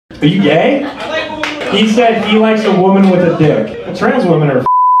Are you gay? He said he likes a woman with a dick. Well, trans women are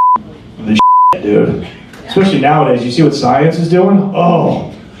the shit, dude. Especially nowadays, you see what science is doing?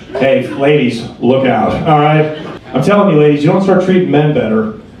 Oh, hey, ladies, look out, all right? I'm telling you, ladies, you don't start treating men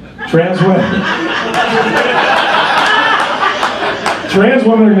better. Trans women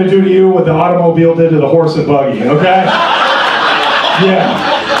are gonna do to you what the automobile did to the horse and buggy, okay?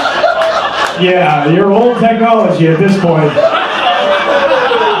 Yeah, you're old technology at this point.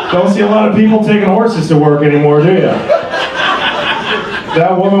 Don't see a lot of people taking horses to work anymore, do you?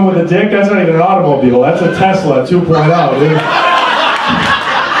 That woman with a dick, that's not even an automobile. That's a Tesla 2.0, dude.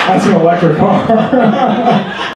 That's an electric car.